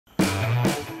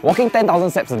Walking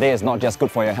 10,000 steps a day is not just good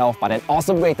for your health, but an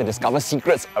awesome way to discover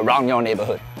secrets around your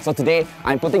neighborhood. So today,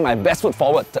 I'm putting my best foot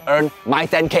forward to earn my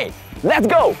 10K. Let's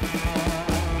go!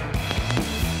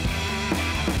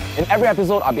 In every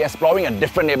episode, I'll be exploring a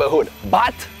different neighborhood,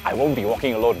 but I won't be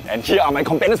walking alone. And here are my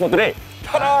companions for today.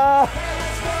 Ta-da!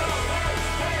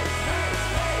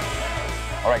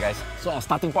 Alright guys, so our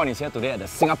starting point is here today at the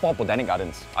Singapore Botanic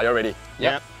Gardens. Are you ready?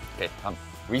 Yep. Okay,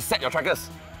 reset your trackers.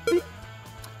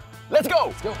 Let's go!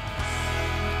 Let's go!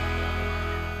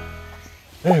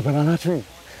 Hey, banana tree!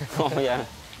 Oh yeah.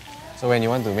 So when you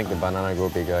want to make the banana grow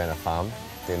bigger in a farm,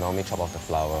 they normally chop off the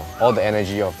flower. All the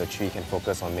energy of the tree can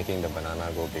focus on making the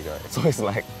banana grow bigger. So it's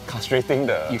like castrating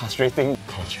the... You can say that. You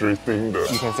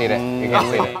can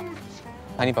say that.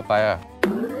 Honey papaya.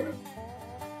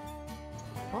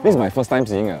 This is my first time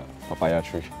seeing a papaya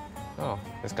tree. Oh,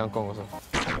 there's kangkong also.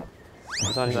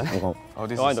 This one is like, Kangkong. Oh,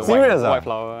 this the one is with the Serious, white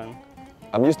flower one.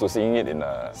 I'm used to seeing it in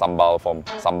sambal form.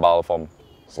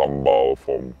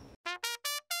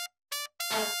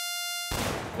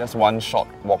 Just one short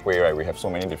walkway, right? We have so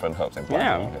many different herbs and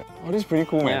plants. Yeah. Oh, this is pretty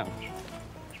cool, man.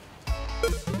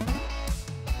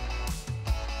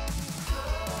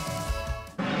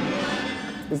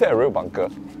 Is that a real bunker?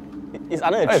 It's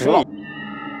under a It's tree. locked.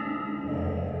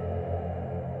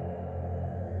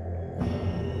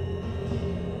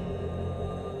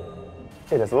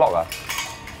 Hey, there's a lock.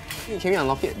 Can we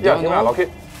unlock it? Yeah, can we unlock it?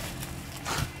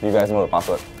 Do you guys know the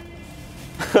password?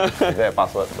 Is there a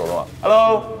password? Don't know.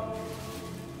 Hello?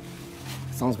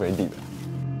 Sounds very deep.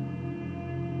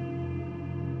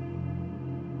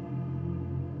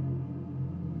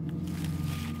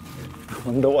 I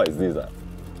wonder what is this?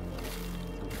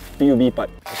 PUB pipe.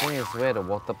 I think it's where the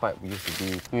water pipe used to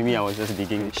be. Maybe I was just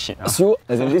digging shit out. So,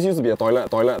 as in this used to be a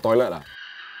toilet.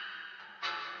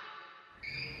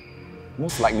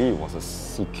 Most likely it was a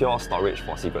secure storage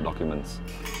for secret documents.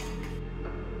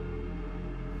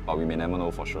 But we may never know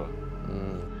for sure.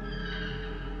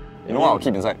 You know what I'll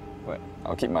keep inside? What?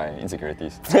 I'll keep my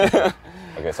insecurities.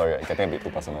 Okay, sorry, it's getting a bit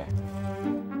too personal.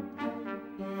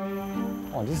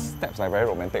 Oh, these steps are very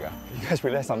romantic. You guys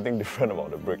realize something different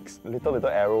about the bricks? Little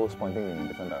arrows pointing in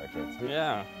different directions.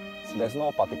 Yeah. There's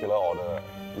no particular order, right?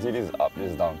 You see, this is up,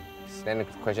 this is down. Then the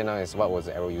question now is, what was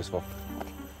the arrow used for?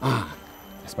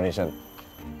 Explanation.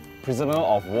 Prisoner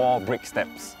of war brick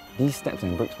steps. These steps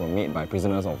and bricks were made by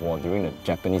prisoners of war during the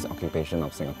Japanese occupation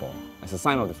of Singapore. As a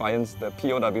sign of defiance, the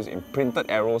POWs imprinted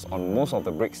arrows on most of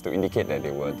the bricks to indicate that they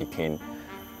were detained.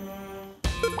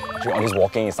 Actually, all this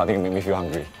walking is starting to make me feel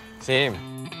hungry. Same.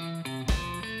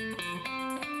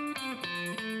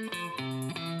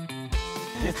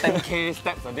 This 10K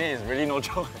steps a day is really no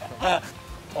joke.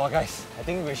 Oh guys, I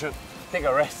think we should take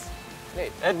a rest.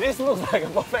 And this looks like a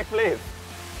perfect place.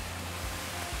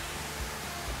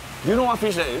 Do you know what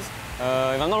fish that is? If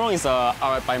I'm not wrong, it's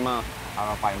arapaima.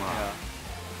 Arapaima. Yeah.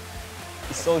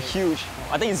 It's so huge.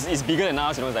 I think it's bigger than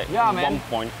us, you know, it's like Yeah, man.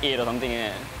 1.8 or something.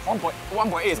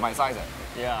 1.8 is my size.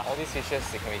 Yeah. All these fishes,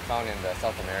 they can be found in the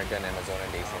South American Amazonian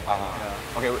basin.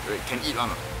 Yeah. Okay, wait, can eat one.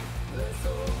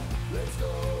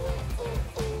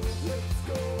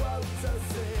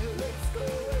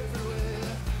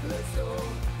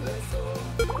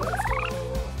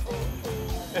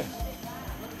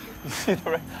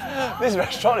 This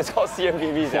restaurant is called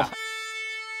CMPB. Yeah.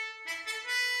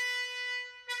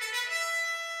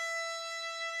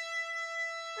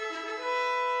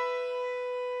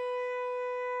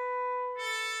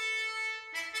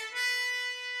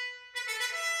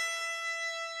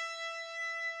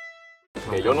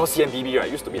 Okay, you know CMPB,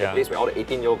 right? Used to be the place where all the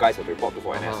 18-year-old guys had to report to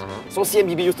for NS. So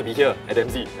CMPB used to be here at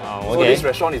Dempsey. So this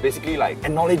restaurant is basically like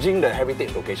acknowledging the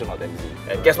heritage location of Dempsey.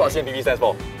 And guess what CMPB stands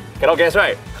for? Cannot guess,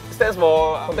 right? It stands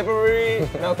for Contemporary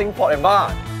Melting Pot and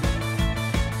Bar.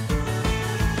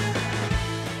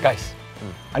 Guys,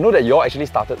 I know that you all actually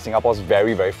started Singapore's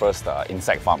very first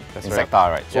insect farm, Insecta,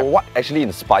 right? So what actually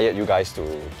inspired you guys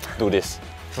to do this?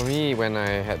 For me, when I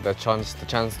had the chance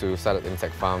to start an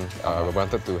insect farm, I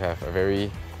wanted to have a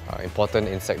very important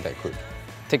insect that could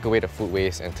take away the food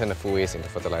waste and turn the food waste into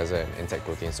fertilizer and insect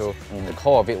protein. So the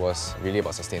core of it was really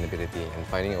about sustainability and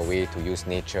finding a way to use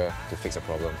nature to fix a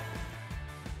problem.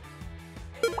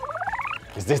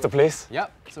 Is this the place? Yep,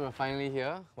 so we're finally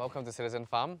here. Welcome to Citizen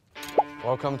Farm.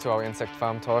 Welcome to our insect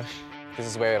farm, Tosh. This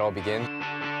is where it all began.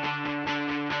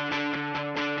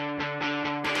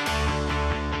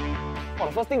 Oh,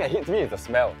 the first thing that hits me is the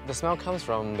smell. The smell comes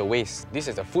from the waste. This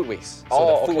is the food waste. So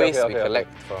Oh, the food okay, waste okay, we okay.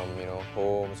 collect from, you know,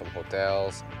 homes, from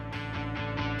hotels.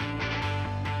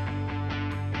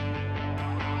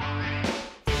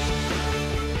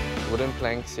 Wooden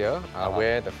planks here are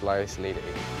where the flies lay the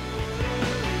egg.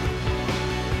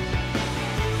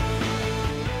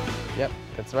 Yep,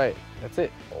 that's right. That's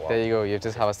it. Oh, wow. There you go. You've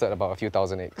just harvested about a few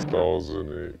thousand eggs.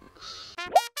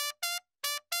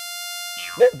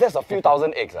 That's a few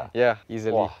thousand eggs. Yeah,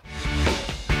 easily. Wow.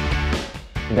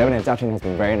 Devin and Jiaqun has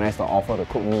been very nice to offer to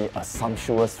cook me a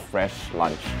sumptuous fresh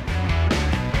lunch.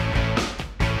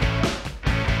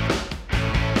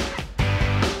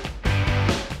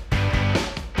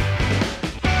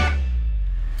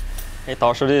 Hey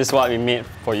Tosh, so this is what we made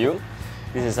for you.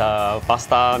 This is a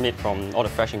pasta made from all the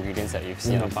fresh ingredients that you've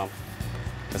seen on the farm.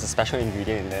 There's a special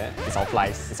ingredient in there. It's our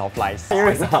flies. It's our flies.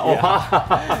 Serious?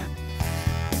 Yeah.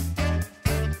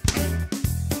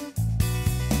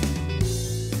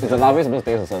 Is the larvae supposed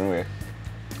to taste a certain way?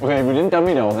 Okay, if you didn't tell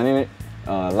me there was any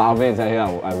larvae inside here,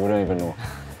 I wouldn't even know.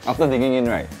 After digging in,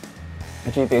 right,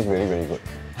 actually tastes really, really good.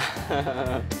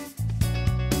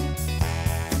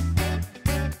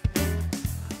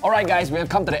 Alright guys, we have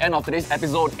come to the end of today's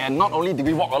episode, and not only did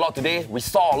we walk a lot today, we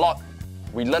saw a lot,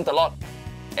 we learnt a lot,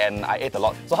 and I ate a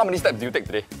lot. So how many steps do you take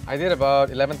today? I did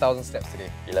about 11,000 steps today.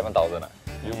 11,000.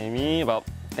 Me about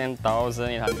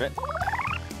 10,800.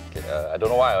 Okay, I don't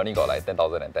know why I only got like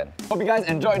 10,010. Hope you guys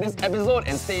enjoyed this episode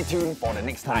and stay tuned for the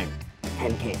next time.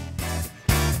 10K.